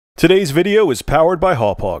Today's video is powered by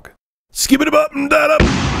Hawpog. Skip it up and that up!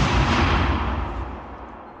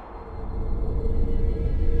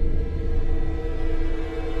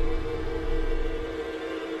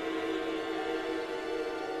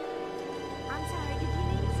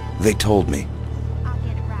 They told me,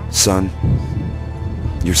 son,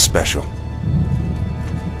 you're special.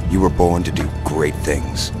 You were born to do great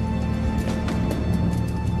things.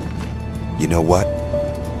 You know what?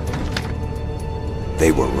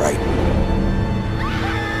 They were right.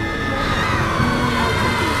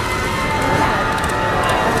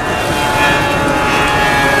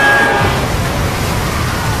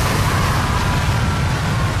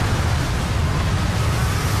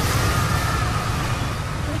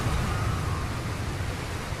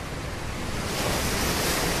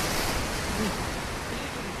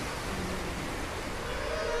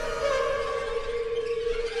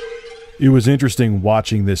 It was interesting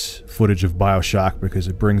watching this footage of Bioshock because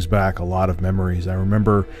it brings back a lot of memories. I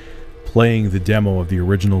remember playing the demo of the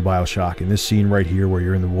original Bioshock, and this scene right here where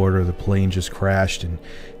you're in the water, the plane just crashed, and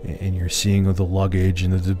you're seeing the luggage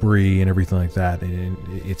and the debris and everything like that. And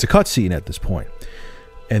it's a cutscene at this point.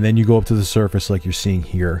 And then you go up to the surface like you're seeing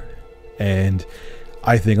here, and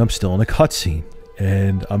I think I'm still in a cutscene.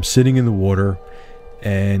 And I'm sitting in the water,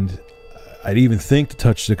 and I'd even think to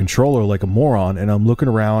touch the controller like a moron, and I'm looking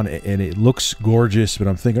around and it looks gorgeous, but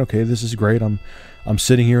I'm thinking, okay, this is great. I'm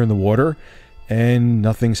sitting here in the water and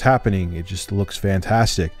nothing's happening. It just looks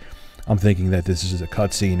fantastic. I'm thinking that this is a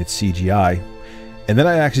cutscene, it's CGI. And then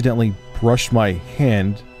I accidentally brushed my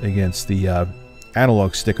hand against the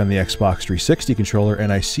analog stick on the Xbox 360 controller,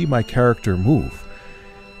 and I see my character move.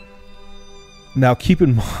 Now keep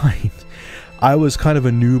in mind, I was kind of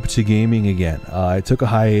a noob to gaming again. I took a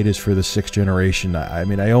hiatus for the 6th generation. I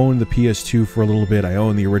mean, I owned the PS2 for a little bit. I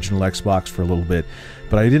owned the original Xbox for a little bit.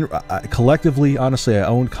 But I didn't... collectively, honestly, I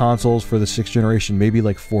owned consoles for the 6th generation maybe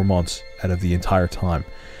like 4 months out of the entire time.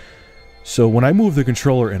 So when I moved the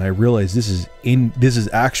controller and I realized this is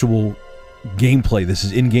actual gameplay, this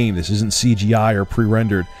is in-game, this isn't CGI or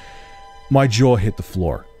pre-rendered, my jaw hit the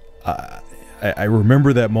floor. I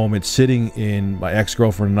remember that moment sitting in my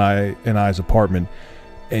ex-girlfriend and I's apartment,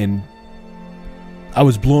 and I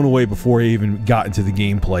was blown away before I even got into the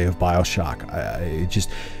gameplay of Bioshock.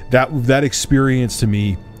 That experience to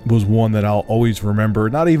me was one that I'll always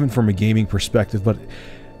remember, not even from a gaming perspective, but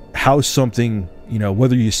how something, you know,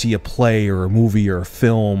 whether you see a play or a movie or a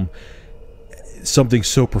film, something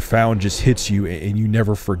so profound just hits you and you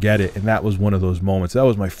never forget it. And that was one of those moments. That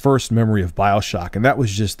was my first memory of Bioshock, and that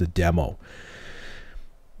was just the demo.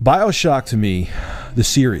 Bioshock, to me, the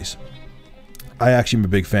series, I actually am a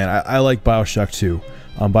big fan. I like Bioshock 2.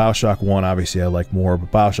 Bioshock 1, obviously, I like more,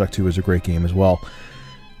 but Bioshock 2 is a great game as well.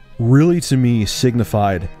 Really, to me,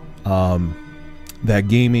 signified that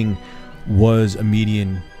gaming was a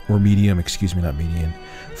medium, excuse me, not median,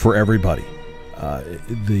 for everybody.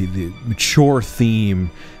 The mature theme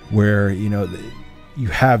where, you know, you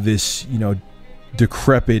have this, you know,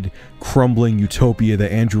 decrepit, crumbling utopia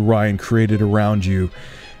that Andrew Ryan created around you.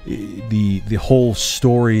 The whole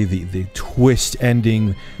story, the twist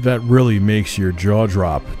ending that really makes your jaw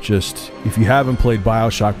drop. Just, if you haven't played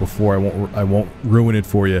Bioshock before, I won't ruin it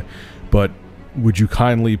for you, but would you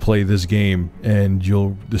kindly play this game, and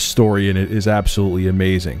the story in it is absolutely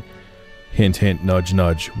amazing. Hint, hint, nudge,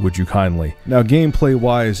 nudge, would you kindly? Now,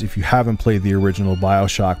 gameplay-wise, if you haven't played the original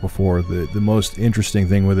Bioshock before, the most interesting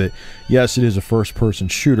thing with it, yes, it is a first-person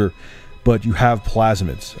shooter, but you have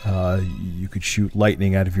plasmids. You could shoot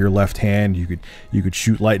lightning out of your left hand. You could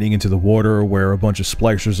shoot lightning into the water where a bunch of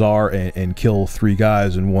splicers are and kill 3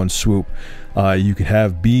 guys in one swoop. You could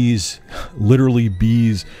have bees, literally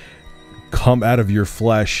bees, come out of your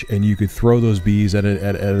flesh, and you could throw those bees at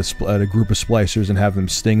a group of splicers and have them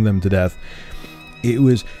sting them to death. It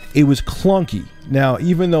was clunky. Now,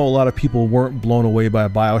 even though a lot of people weren't blown away by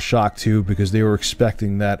Bioshock 2 because they were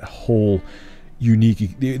expecting that whole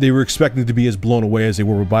unique, they were expecting to be as blown away as they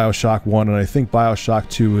were with Bioshock 1, and I think Bioshock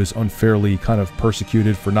 2 is unfairly kind of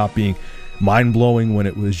persecuted for not being mind-blowing when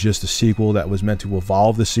it was just a sequel that was meant to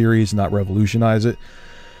evolve the series, not revolutionize it.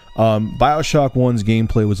 Bioshock 1's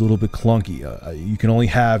gameplay was a little bit clunky. You can only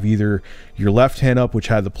have either your left hand up, which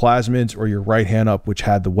had the plasmids, or your right hand up, which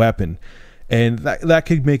had the weapon, and that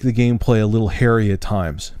could make the gameplay a little hairy at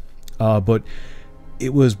times. But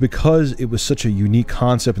it was because it was such a unique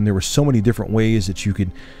concept, and there were so many different ways that you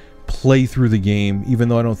could play through the game, even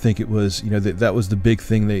though I don't think it was, you know, that was the big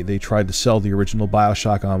thing they tried to sell the original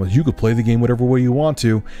Bioshock on, was you could play the game whatever way you want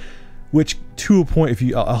to, which, to a point,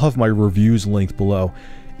 I'll have my reviews linked below,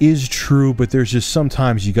 is true, but there's just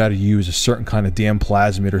sometimes you got to use a certain kind of damn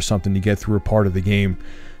plasmid or something to get through a part of the game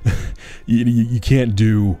you can't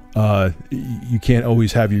do you can't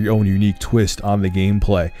always have your own unique twist on the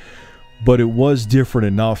gameplay, but it was different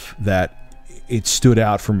enough that it stood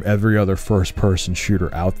out from every other first-person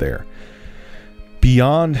shooter out there.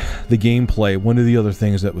 Beyond the gameplay, one of the other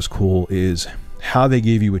things that was cool is how they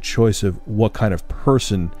gave you a choice of what kind of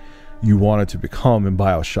person you wanted to become in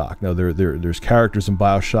Bioshock. Now there's characters in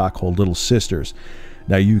Bioshock called Little Sisters.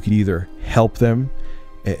 Now you could either help them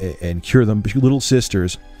and cure them. Little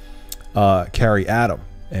Sisters carry Adam,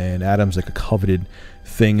 and Adam's like a coveted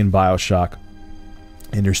thing in Bioshock.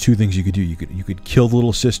 And there's two things you could do. You could kill the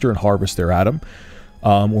Little Sister and harvest their Adam,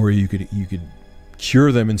 or you could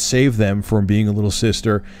cure them and save them from being a Little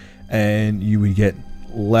Sister, and you would get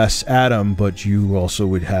less Adam, but you also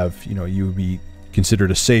would have, you would be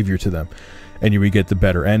considered a savior to them, and you would get the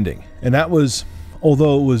better ending. And that was,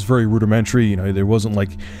 although it was very rudimentary, there wasn't like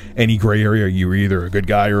any gray area. You were either a good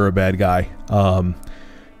guy or a bad guy.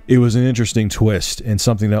 It was an interesting twist, and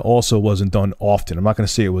something that also wasn't done often. I'm not going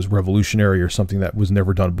to say it was revolutionary or something that was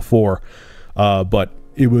never done before, but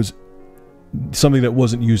it was something that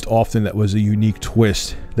wasn't used often, that was a unique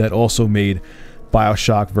twist that also made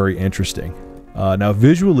Bioshock very interesting. Now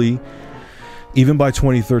visually, even by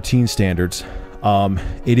 2013 standards,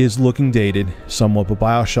 it is looking dated somewhat, but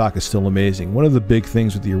Bioshock is still amazing. One of the big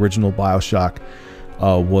things with the original Bioshock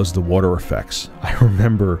was the water effects. I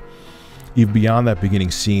remember, even beyond that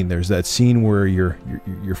beginning scene, there's that scene where you're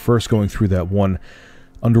first going through that one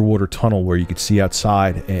underwater tunnel where you could see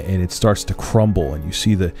outside, and it starts to crumble, and you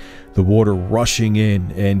see the water rushing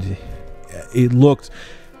in, and it looked,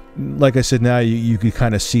 like I said, now you could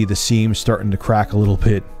kind of see the seams starting to crack a little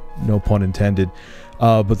bit, no pun intended,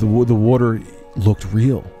 but the water looked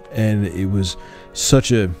real, and it was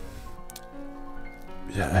such a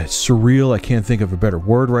surreal, I can't think of a better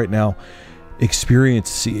word right now,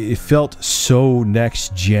 experience. It felt so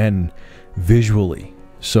next gen visually.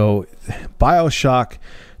 So Bioshock,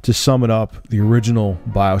 to sum it up, the original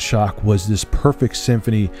Bioshock was this perfect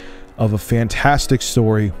symphony of a fantastic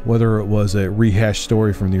story, whether it was a rehashed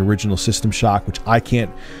story from the original System Shock, which I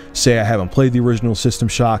can't say, I haven't played the original System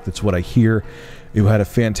Shock, that's what I hear. It had a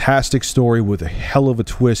fantastic story with a hell of a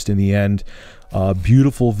twist in the end,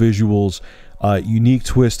 beautiful visuals, unique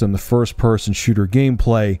twist on the first-person shooter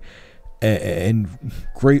gameplay, and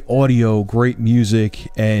great audio, great music,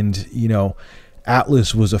 and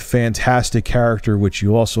Atlas was a fantastic character, which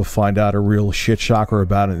you also find out a real shit shocker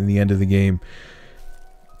about it in the end of the game.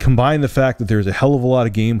 Combine the fact that there's a hell of a lot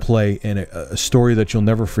of gameplay and a story that you'll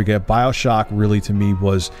never forget. Bioshock really, to me,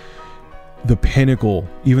 was the pinnacle.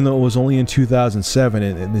 Even though it was only in 2007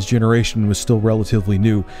 and this generation was still relatively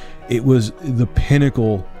new, it was the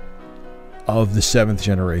pinnacle of the 7th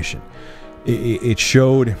generation. It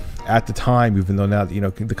showed at the time, even though now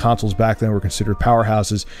the consoles back then were considered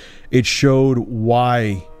powerhouses, it showed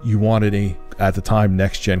why you wanted a, at the time,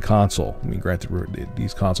 next gen console. I mean, granted,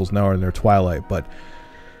 these consoles now are in their twilight, but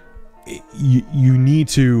you need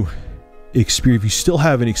to experience, if you still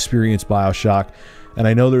haven't experienced Bioshock, and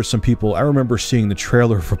I know there's some people, I remember seeing the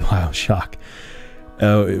trailer for Bioshock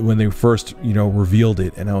when they first revealed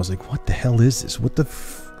it, and I was like, what the hell is this? What the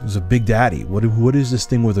it was a Big Daddy. What is this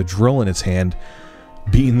thing with a drill in its hand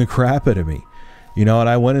beating the crap out of me? And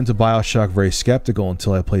I went into Bioshock very skeptical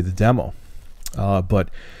until I played the demo. But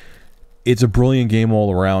it's a brilliant game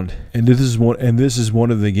all around, and this is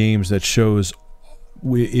one of the games that shows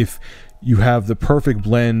if you have the perfect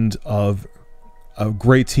blend of a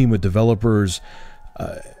great team of developers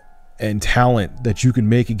and talent, that you can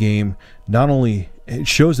make a game. Not only it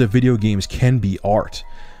shows that video games can be art,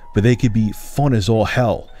 but they could be fun as all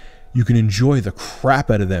hell. You can enjoy the crap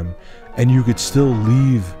out of them, and you could still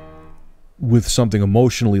leave with something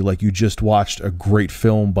emotionally, like you just watched a great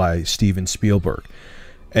film by Steven Spielberg.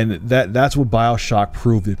 And that's what Bioshock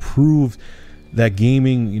proved. It proved that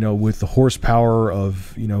gaming, with the horsepower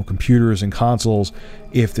of computers and consoles,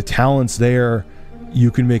 if the talent's there, you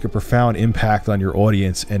can make a profound impact on your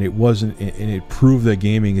audience. And it proved that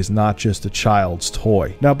gaming is not just a child's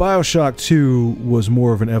toy. Now, Bioshock 2 was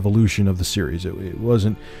more of an evolution of the series. It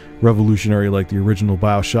wasn't revolutionary like the original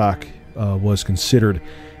Bioshock was considered,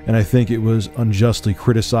 and I think it was unjustly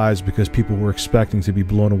criticized because people were expecting to be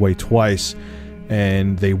blown away twice,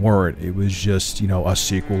 and they weren't. It was just a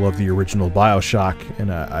sequel of the original Bioshock,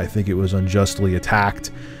 and I think it was unjustly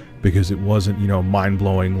attacked because it wasn't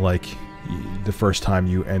mind-blowing like the first time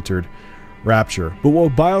you entered Rapture. But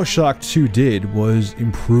what Bioshock 2 did was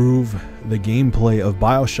improve the gameplay of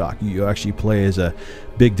Bioshock. You actually play as a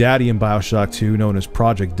Big Daddy in Bioshock 2 known as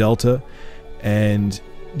Project Delta, and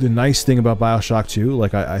the nice thing about Bioshock 2,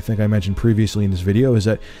 like I think I mentioned previously in this video, is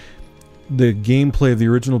that the gameplay of the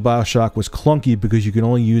original Bioshock was clunky because you could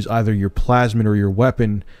only use either your plasmid or your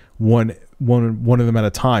weapon one of them at a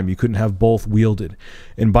time. You couldn't have both wielded.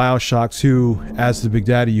 In Bioshock 2, as the Big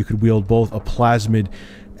Daddy, you could wield both a plasmid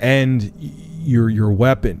and your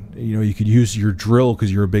weapon. You know, you could use your drill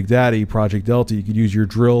because you're a Big Daddy, Project Delta. You could use your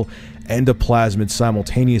drill and a plasmid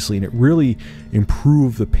simultaneously, and it really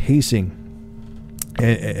improved the pacing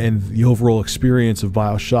and the overall experience of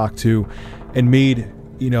Bioshock 2, and made,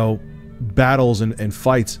 you know, battles and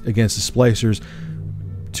fights against the splicers,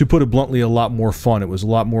 to put it bluntly, a lot more fun. It was a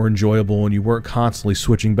lot more enjoyable, and you weren't constantly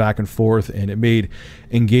switching back and forth, and it made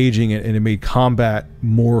engaging and it made combat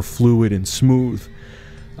more fluid and smooth.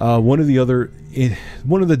 One of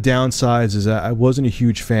the downsides is that I wasn't a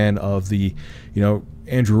huge fan of the, you know,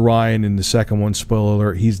 Andrew Ryan in the second one. Spoiler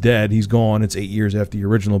alert, he's dead. He's gone. It's 8 years after the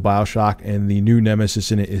original Bioshock, and the new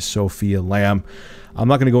nemesis in it is Sophia Lamb. I'm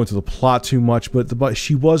not going to go into the plot too much, but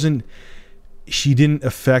she didn't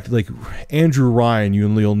affect, like, Andrew Ryan,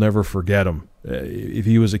 you'll never forget him. If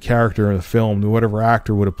he was a character in the film, whatever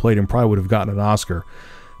actor would have played him probably would have gotten an Oscar.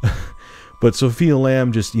 But Sophia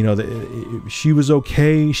Lamb, just, you know, she was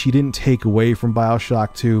okay. She didn't take away from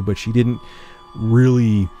Bioshock 2, but she didn't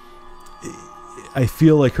really... I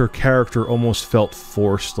feel like her character almost felt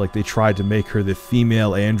forced, like they tried to make her the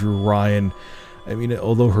female Andrew Ryan. I mean,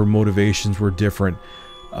 although her motivations were different,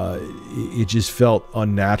 it just felt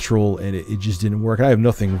unnatural, and it just didn't work. I have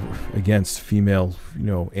nothing against female, you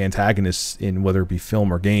know, antagonists in whether it be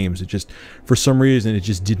film or games. It just, for some reason, it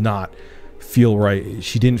just did not feel right.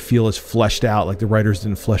 She didn't feel as fleshed out, like the writers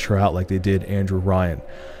didn't flesh her out like they did Andrew Ryan.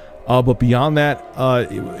 But beyond that,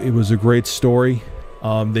 it was a great story.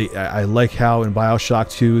 I like how in Bioshock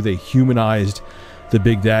 2 they humanized the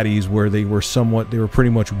Big Daddies, where they were pretty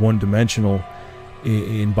much one-dimensional.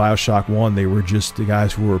 In Bioshock 1, they were just the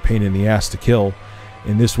guys who were a pain in the ass to kill.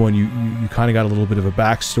 In this one, you kind of got a little bit of a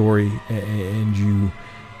backstory, and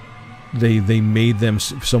they made them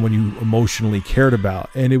someone you emotionally cared about,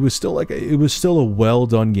 and it was still a well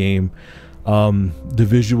done game. The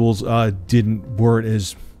visuals weren't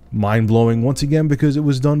as mind blowing, once again, because it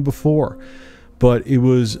was done before. But it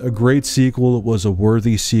was a great sequel. It was a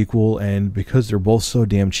worthy sequel, and because they're both so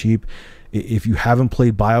damn cheap, if you haven't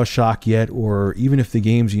played Bioshock yet, or even if the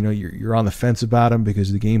games, you know, you're on the fence about them because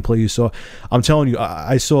of the gameplay you saw, I'm telling you,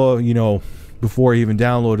 I saw, you know, before I even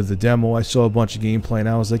downloaded the demo, I saw a bunch of gameplay, and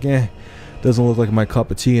I was like, doesn't look like my cup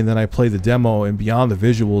of tea. And then I played the demo, and beyond the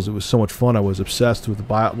visuals, it was so much fun. I was obsessed with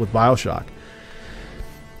Bioshock.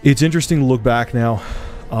 It's interesting to look back now.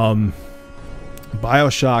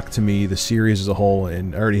 Bioshock, to me, the series as a whole,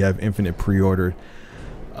 and I already have Infinite pre-ordered,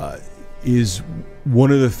 is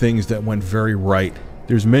one of the things that went very right.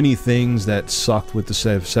 There's many things that sucked with the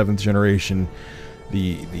 7th generation,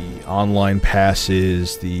 the online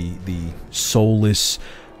passes, the soulless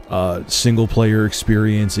single-player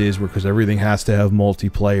experiences, because everything has to have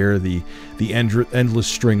multiplayer, the endless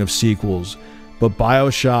string of sequels. But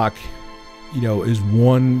Bioshock, you know, is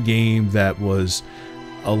one game that was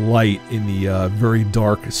a light in the very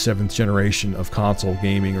dark 7th generation of console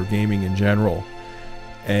gaming, or gaming in general.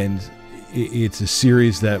 And it's a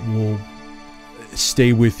series that will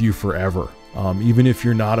stay with you forever. Even if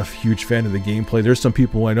you're not a huge fan of the gameplay, there's some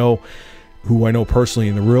people who I know personally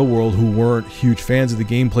in the real world who weren't huge fans of the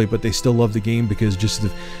gameplay, but they still love the game because just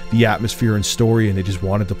the atmosphere and story, and they just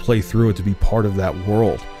wanted to play through it to be part of that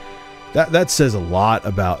world. That says a lot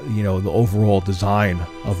about, you know, the overall design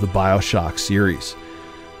of the Bioshock series.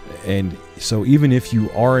 And so even if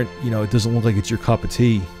you aren't, you know, it doesn't look like it's your cup of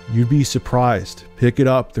tea, you'd be surprised. Pick it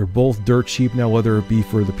up. They're both dirt cheap now, whether it be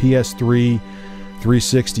for the PS3,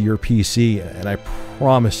 360, or PC. And I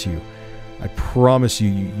promise you,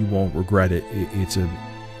 you won't regret it. It's an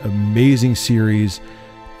amazing series,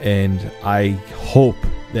 and I hope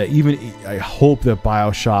that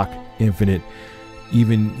Bioshock Infinite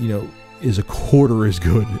even, you know, is a quarter as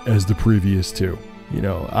good as the previous two. You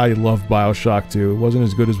know, I loved Bioshock 2. It wasn't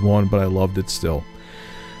as good as 1, but I loved it still.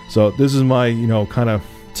 So this is my, you know, kind of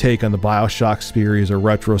take on the Bioshock series, or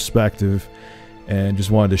retrospective, and just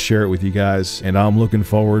wanted to share it with you guys. And I'm looking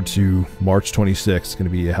forward to March 26th. It's going to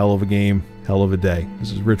be a hell of a game, hell of a day.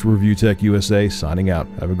 This is Rich Review Tech USA signing out.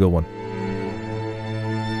 Have a good one.